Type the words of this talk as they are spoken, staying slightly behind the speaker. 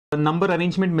A number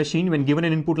arrangement machine, when given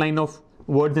an input line of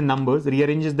words and numbers,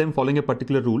 rearranges them following a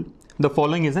particular rule. The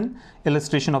following is an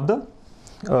illustration of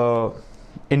the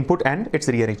input and its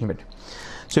rearrangement.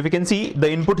 So if you can see,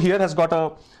 the input here has got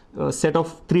a set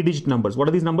of 3-digit numbers. What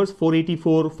are these numbers?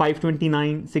 484,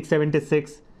 529,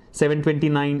 676,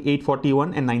 729, 841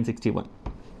 and 961.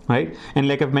 Right? And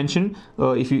like I've mentioned,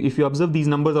 if you observe, these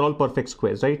numbers are all perfect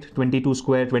squares, right? 22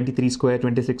 square, 23 square,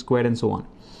 26 square and so on.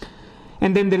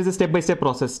 And then there is a step-by-step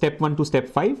process, step 1 to step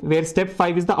 5, where step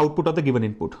 5 is the output of the given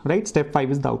input, right? Step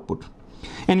 5 is the output.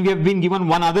 And we have been given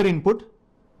one other input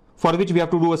for which we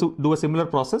have to do a similar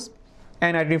process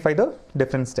and identify the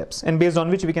different steps, and based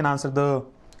on which we can answer the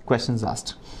questions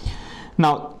asked.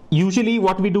 Now, usually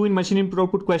what we do in machine input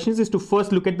output questions is to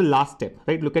first look at the last step,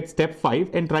 right? Look at step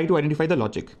 5 and try to identify the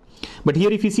logic. But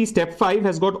here if you see, step 5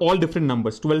 has got all different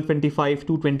numbers, 1225,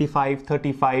 225,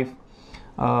 35,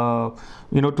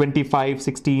 25,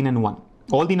 16 and 1.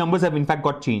 All the numbers have in fact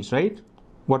got changed, right?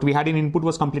 What we had in input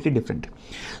was completely different.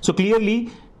 So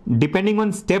clearly, depending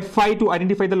on step 5 to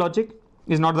identify the logic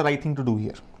is not the right thing to do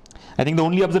here. I think the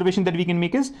only observation that we can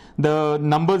make is the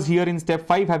numbers here in step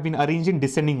 5 have been arranged in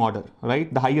descending order,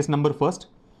 right? The highest number first,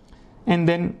 and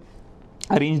then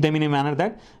arrange them in a manner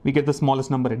that we get the smallest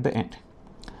number at the end.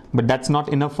 But that's not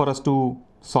enough for us to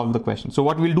solve the question. So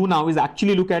what we'll do now is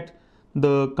actually look at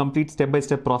the complete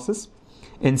step-by-step process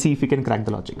and see if we can crack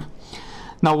the logic.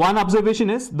 Now, one observation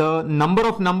is the number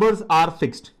of numbers are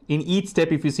fixed in each step.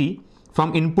 If you see,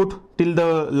 from input till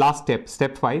the last step,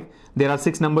 step 5, there are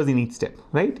 6 numbers in each step,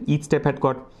 right? Each step has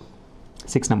got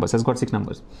 6 numbers.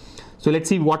 So let's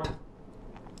see what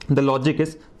the logic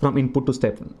is from input to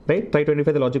step 1, right? Try to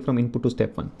identify the logic from input to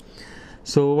step 1.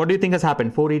 So what do you think has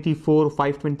happened? 484,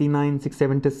 529,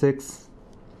 676,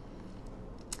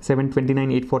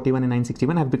 729, 841 and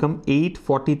 961 have become 8,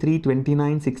 43,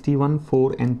 29, 61,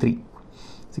 4 and 3.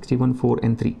 61, 4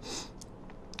 and 3.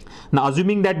 Now,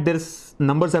 assuming that there's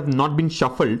numbers have not been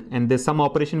shuffled and there's some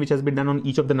operation which has been done on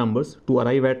each of the numbers to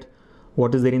arrive at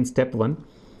what is there in step 1,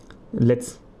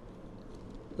 let's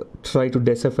try to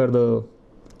decipher the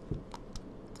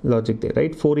logic there,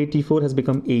 right? 484 has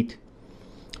become 8.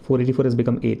 484 has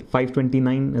become 8.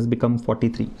 529 has become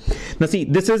 43. Now see,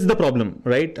 this is the problem,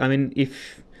 right? I mean,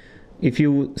 if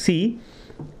you see,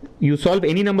 you solve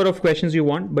any number of questions you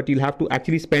want, but you'll have to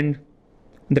actually spend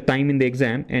the time in the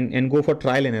exam and go for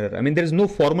trial and error. I mean, there is no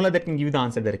formula that can give you the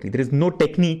answer directly. There is no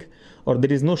technique or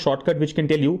there is no shortcut which can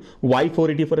tell you why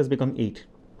 484 has become 8.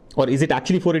 Or is it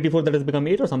actually 484 that has become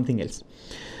 8 or something else?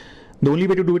 The only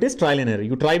way to do it is trial and error.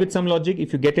 You try with some logic.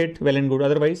 If you get it, well and good.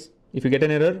 Otherwise, if you get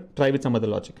an error, try with some other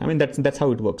logic. I mean, that's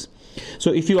how it works.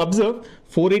 So if you observe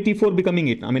 484 becoming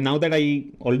 8, I mean, now that I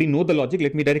already know the logic,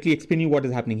 let me directly explain you what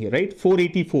is happening here, right?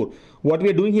 484. What we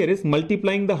are doing here is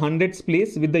multiplying the hundreds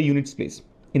place with the units place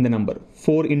in the number.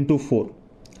 4 into 4.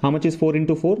 How much is 4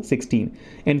 into 4? 16.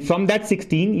 And from that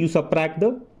 16, you subtract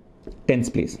the tens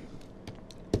place.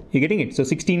 You're getting it? So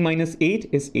 16 minus 8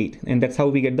 is 8. And that's how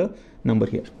we get the number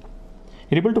here.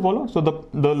 You're able to follow? So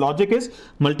the logic is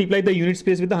multiply the units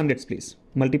place with the hundreds place.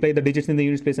 Multiply the digits in the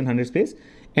units place and hundreds place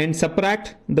and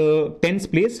subtract the tens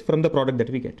place from the product that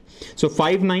we get. So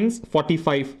 5 nines,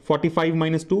 45. 45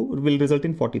 minus 2 will result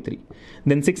in 43.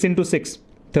 Then 6 into 6.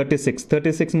 36.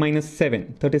 36 minus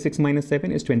 7. 36 minus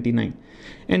 7 is 29.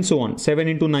 And so on. 7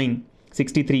 into 9.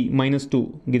 63 minus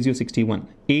 2 gives you 61.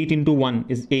 8 into 1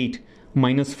 is 8.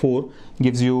 Minus 4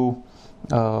 gives you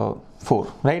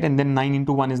 4. Right? And then 9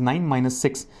 into 1 is 9. Minus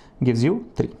 6 gives you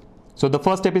 3. So the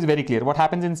first step is very clear. What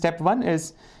happens in step 1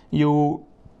 is you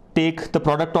take the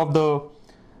product of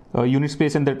the units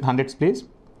place and the hundreds place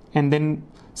and then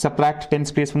subtract tens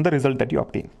place from the result that you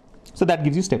obtain. So that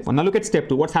gives you step 1. Now look at step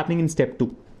 2. What's happening in step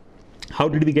 2? How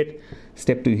did we get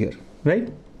step 2 here, right?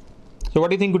 So what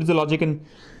do you think is the logic in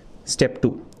step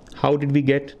 2? How did we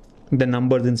get the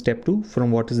numbers in step 2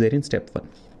 from what is there in step 1?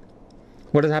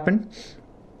 What has happened?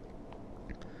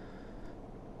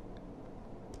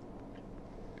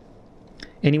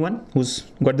 Anyone who's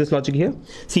got this logic here?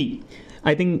 See,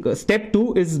 I think step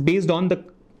 2 is based on the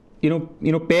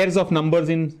pairs of numbers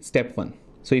in step 1.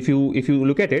 So if you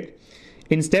look at it,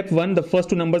 in step 1, the first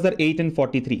two numbers are 8 and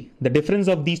 43. The difference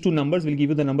of these two numbers will give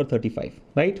you the number 35,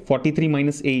 right? 43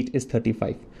 minus 8 is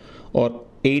 35, or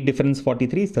 8 difference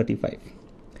 43 is 35.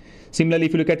 Similarly,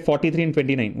 if you look at 43 and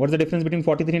 29, what's the difference between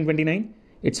 43 and 29?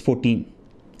 It's 14.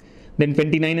 Then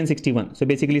 29 and 61. So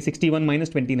basically 61 minus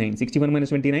 29. 61 minus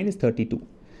 29 is 32.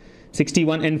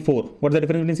 61 and 4. What's the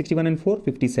difference between 61 and 4?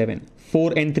 57.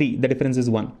 4 and 3, the difference is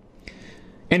 1.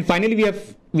 And finally,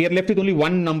 we are left with only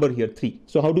one number here, 3.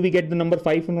 So how do we get the number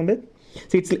 5 from it?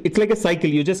 So it's like a cycle.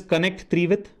 You just connect 3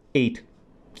 with 8.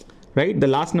 right? The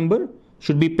last number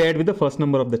should be paired with the first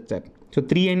number of the step. So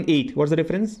 3 and 8, what's the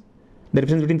difference? The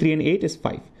difference between 3 and 8 is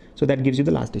 5. So that gives you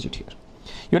the last digit here.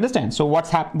 You understand? So what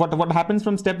happens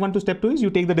from step 1 to step 2 is you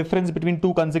take the difference between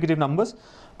two consecutive numbers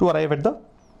to arrive at the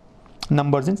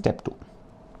numbers in step 2.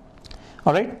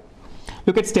 All right.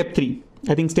 Look at step 3.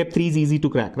 I think step 3 is easy to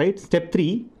crack, right? Step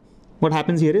 3, what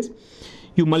happens here is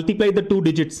you multiply the two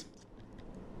digits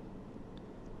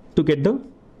to get the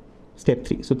step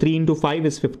 3. So 3 into 5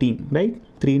 is 15, right?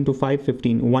 3 into 5,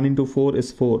 15. 1 into 4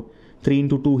 is 4. 3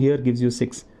 into 2 here gives you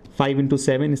 6. 5 into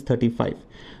 7 is 35.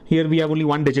 Here we have only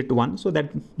one digit 1, so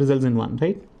that results in 1,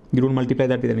 right? You don't multiply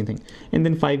that with anything. And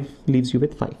then 5 leaves you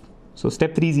with 5. So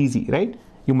step 3 is easy, right?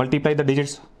 You multiply the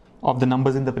digits of the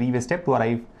numbers in the previous step to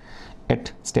arrive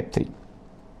at step 3.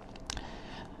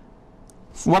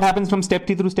 What happens from step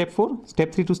 3 through step 4?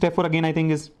 Step 3 to step 4 again I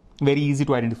think is very easy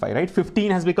to identify, right?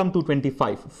 15 has become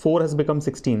 225, 4 has become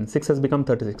 16, 6 has become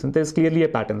 36, and there's clearly a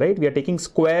pattern, right? We are taking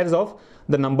squares of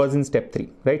the numbers in step 3,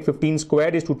 right? 15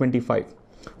 squared is 225,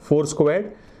 4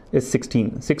 squared is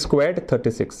 16, 6 squared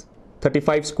 36,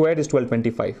 35 squared is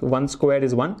 1225, 1 squared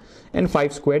is 1, and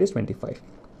 5 squared is 25.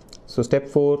 So step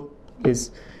 4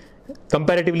 is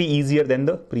comparatively easier than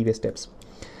the previous steps.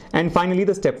 And finally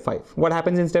the step 5. What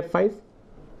happens in step 5?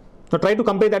 Now try to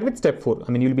compare that with step 4.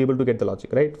 I mean, you'll be able to get the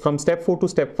logic, right? From step 4 to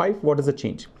step 5, what is the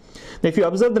change? Now, if you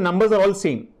observe, the numbers are all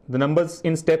same. The numbers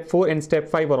in step 4 and step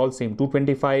 5 are all same.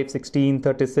 225, 16,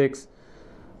 36,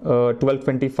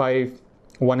 1225,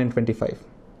 1 and 25.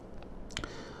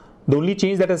 The only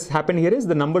change that has happened here is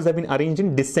the numbers have been arranged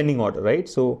in descending order, right?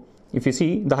 So if you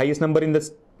see, the highest number in the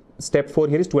step 4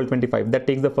 here is 1225. That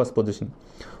takes the first position.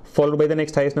 Followed by the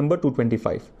next highest number,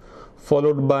 225.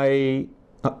 Followed by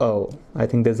I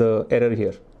think there's a error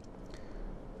here.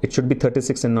 It should be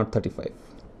 36 and not 35.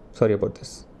 Sorry about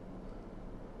this.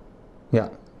 Yeah,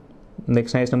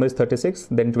 next highest number is 36,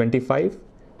 then 25,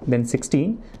 then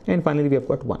 16, and finally we have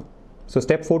got 1. So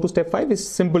step 4 to step 5 is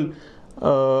simple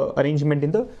arrangement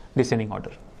in the descending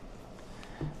order.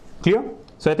 Clear?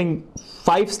 So I think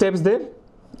 5 steps there.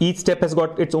 Each step has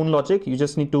got its own logic. You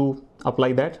just need to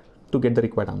apply that to get the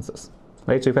required answers,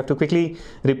 right? So if you have to quickly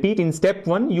repeat, in step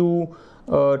 1 you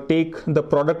take the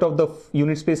product of the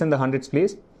units place and the hundreds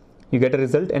place, you get a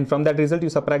result, and from that result you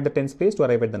subtract the tens place to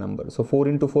arrive at the number. So 4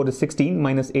 into 4 is 16,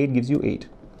 minus 8 gives you 8.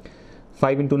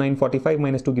 5 into 9, 45,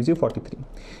 minus 2 gives you 43.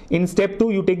 In step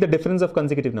 2 you take the difference of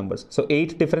consecutive numbers. So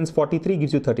 8 difference 43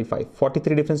 gives you 35,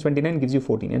 43 difference 29 gives you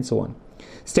 14, and so on.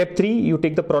 Step 3 you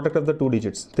take the product of the two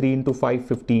digits. 3 into 5,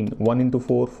 15, 1 into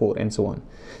 4, 4, and so on.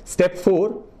 Step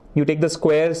 4 you take the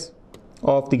squares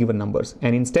of the given numbers,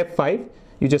 and in step 5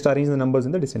 you just arrange the numbers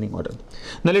in the descending order.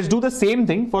 Now let's do the same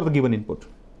thing for the given input,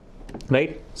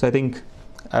 right? So I think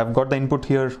I've got the input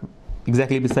here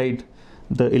exactly beside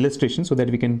the illustration so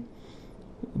that we can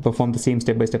perform the same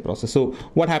step-by-step process. So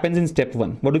what happens in step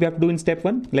 1? What do we have to do in step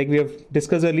 1? Like we have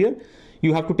discussed earlier,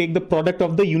 you have to take the product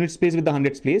of the units place with the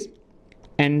hundreds place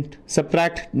and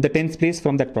subtract the tens place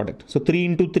from that product. So 3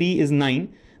 into 3 is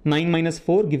 9. 9 minus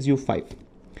 4 gives you 5.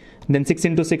 Then 6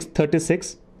 into 6,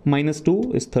 36. Minus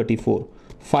 2 is 34.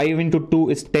 5 into 2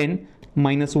 is 10.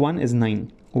 Minus 1 is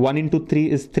 9. 1 into 3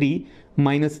 is 3.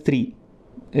 Minus 3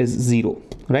 is 0,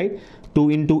 right? 2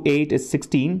 into 8 is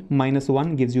 16. Minus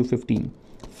 1 gives you 15.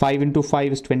 5 into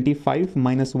 5 is 25.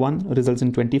 Minus 1 results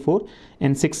in 24.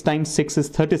 And 6 times 6 is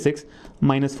 36.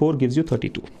 Minus 4 gives you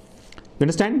 32. You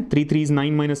understand? 3 3 is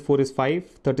 9, minus 4 is 5.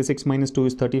 36 minus 2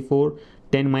 is 34.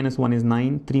 10 minus 1 is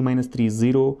 9. 3 minus 3 is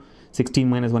 0. 16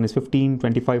 minus 1 is 15.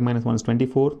 25 minus 1 is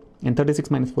 24. And 36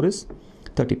 minus 4 is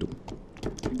 32.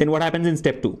 Then what happens in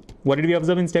step 2? What did we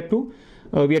observe in step 2?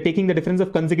 We are taking the difference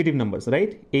of consecutive numbers,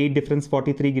 right? 8 difference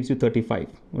 43 gives you 35,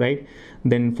 right?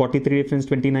 Then 43 difference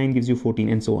 29 gives you 14,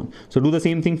 and so on. So do the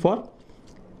same thing for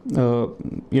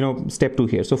step 2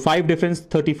 here. So 5 difference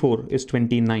 34 is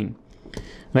 29,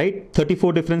 right?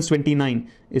 34 difference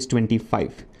 29 is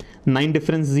 25. 9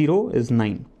 difference 0 is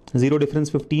 9. 0 difference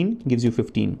 15 gives you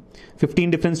 15.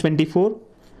 15 difference 24.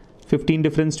 15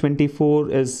 difference 24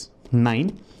 is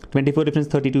 9. 24 difference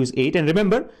 32 is 8. And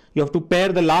remember, you have to pair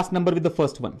the last number with the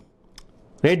first one,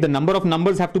 right? The number of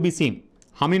numbers have to be same.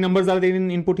 How many numbers are there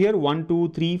in input here? 1,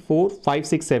 2, 3, 4, 5,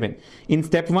 6, 7. In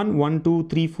step 1, 1, 2,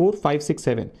 3, 4, 5, 6,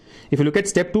 7. If you look at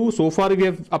step 2, so far we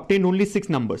have obtained only 6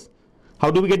 numbers.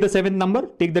 How do we get the 7th number?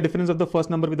 Take the difference of the first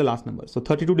number with the last number. So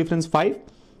 32 difference 5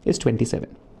 is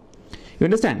 27. You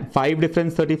understand? 5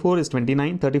 difference 34 is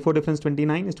 29. 34 difference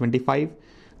 29 is 25.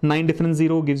 9 difference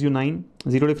 0 gives you 9.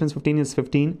 0 difference 15 is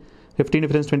 15. 15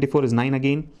 difference 24 is 9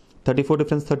 again. 24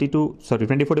 difference 32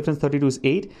 is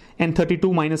 8. And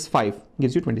 32 minus 5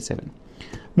 gives you 27.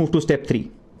 Move to step 3.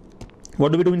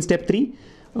 What do we do in step 3?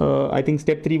 I think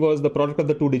step 3 was the product of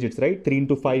the 2 digits, right? 3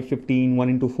 into 5, 15, 1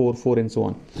 into 4, 4, and so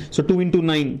on. So 2 into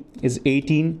 9 is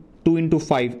 18, 2 into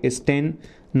 5 is 10,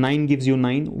 9 gives you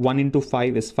 9, 1 into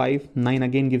 5 is 5, 9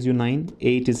 again gives you 9,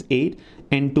 8 is 8,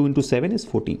 and 2 into 7 is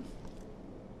 14.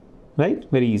 Right?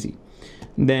 Very easy.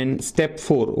 Then step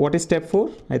 4. What is step 4?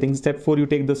 I think step 4 you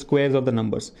take the squares of the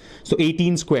numbers. So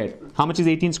 18 squared. How much is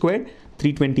 18 squared?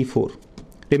 324.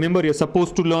 Remember, you're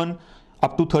supposed to learn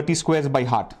up to 30 squares by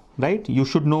heart, right? You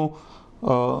should know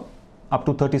up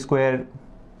to 30 square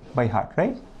by heart,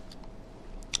 right?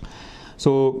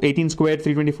 So 18 squared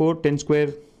 324, 10 square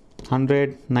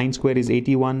 100, 9 square is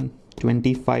 81,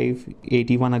 25,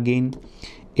 81 again,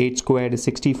 8 squared is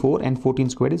 64, and 14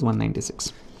 squared is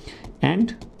 196.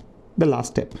 And the last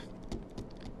step.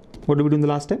 What do we do in the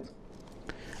last step?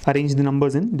 Arrange the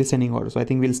numbers in descending order. So I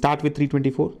think we'll start with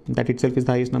 324. That itself is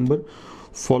the highest number.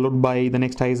 Followed by the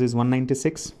next highest is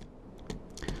 196.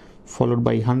 Followed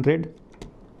by 100.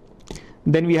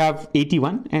 Then we have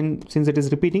 81. And since it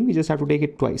is repeating, we just have to take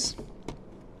it twice.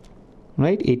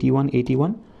 Right? 81,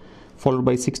 81. Followed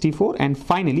by 64. And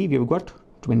finally, we've got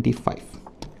 25.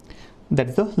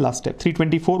 That's the last step.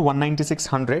 324,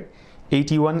 196, 100.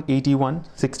 81, 81,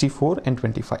 64, and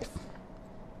 25.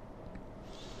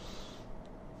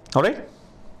 All right.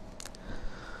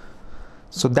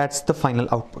 So that's the final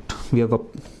output. We have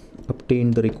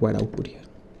obtained the required output here.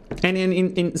 And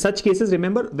in such cases,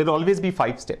 remember, there will always be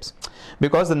 5 steps,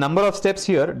 because the number of steps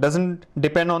here doesn't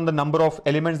depend on the number of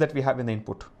elements that we have in the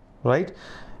input, right?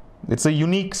 It's a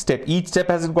unique step. Each step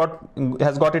has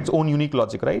got its own unique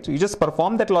logic, right? So you just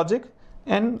perform that logic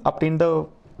and obtain the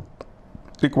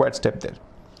required step there.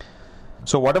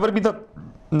 So whatever be the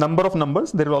number of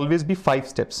numbers, there will always be 5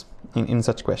 steps in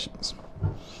such questions.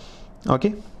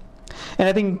 Okay. And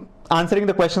I think answering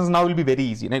the questions now will be very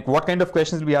easy. Like, what kind of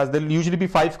questions will be asked? There will usually be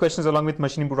 5 questions along with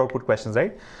machine input output questions,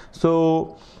 right?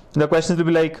 So the questions will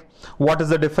be like, what is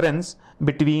the difference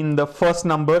between the first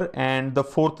number and the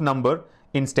 4th number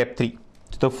in step 3?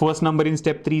 So the first number in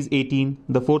step 3 is 18.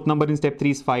 The 4th number in step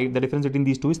 3 is 5. The difference between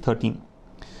these two is 13.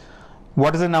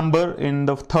 What is the number in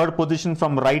the 3rd position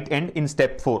from right end in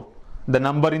step 4? The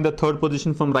number in the 3rd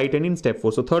position from right end in step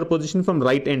 4. So 3rd position from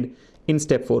right end in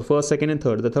step 4. 1st, 2nd, and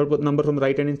 3rd. The 3rd number from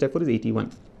right end in step 4 is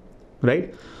 81.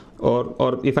 Right?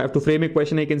 Or if I have to frame a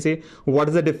question, I can say, what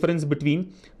is the difference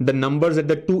between the numbers at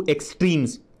the 2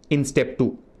 extremes in step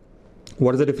 2?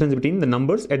 What is the difference between the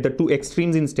numbers at the 2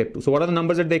 extremes in step 2? So what are the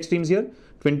numbers at the extremes here?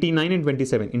 29 and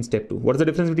 27 in step 2. What is the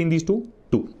difference between these two?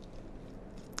 2.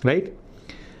 Right?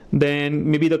 Then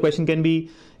maybe the question can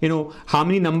be, how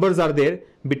many numbers are there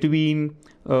between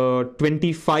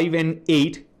 25 and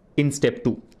 8 in step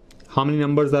 2? How many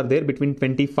numbers are there between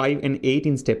 25 and 8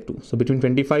 in step 2? So between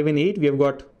 25 and 8, we have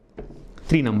got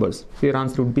 3 numbers. So your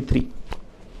answer would be 3.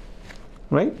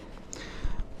 Right?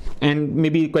 And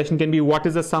maybe the question can be, what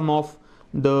is the sum of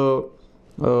the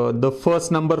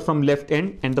first number from left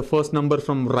end and the first number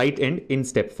from right end in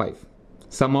step 5?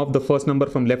 Sum of the first number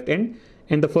from left end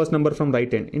and the first number from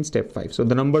right end in step 5. So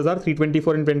the numbers are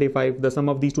 324 and 25. The sum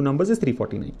of these two numbers is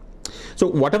 349. So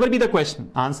whatever be the question,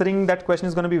 answering that question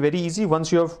is going to be very easy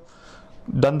once you have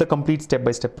done the complete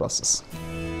step-by-step process.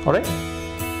 All right.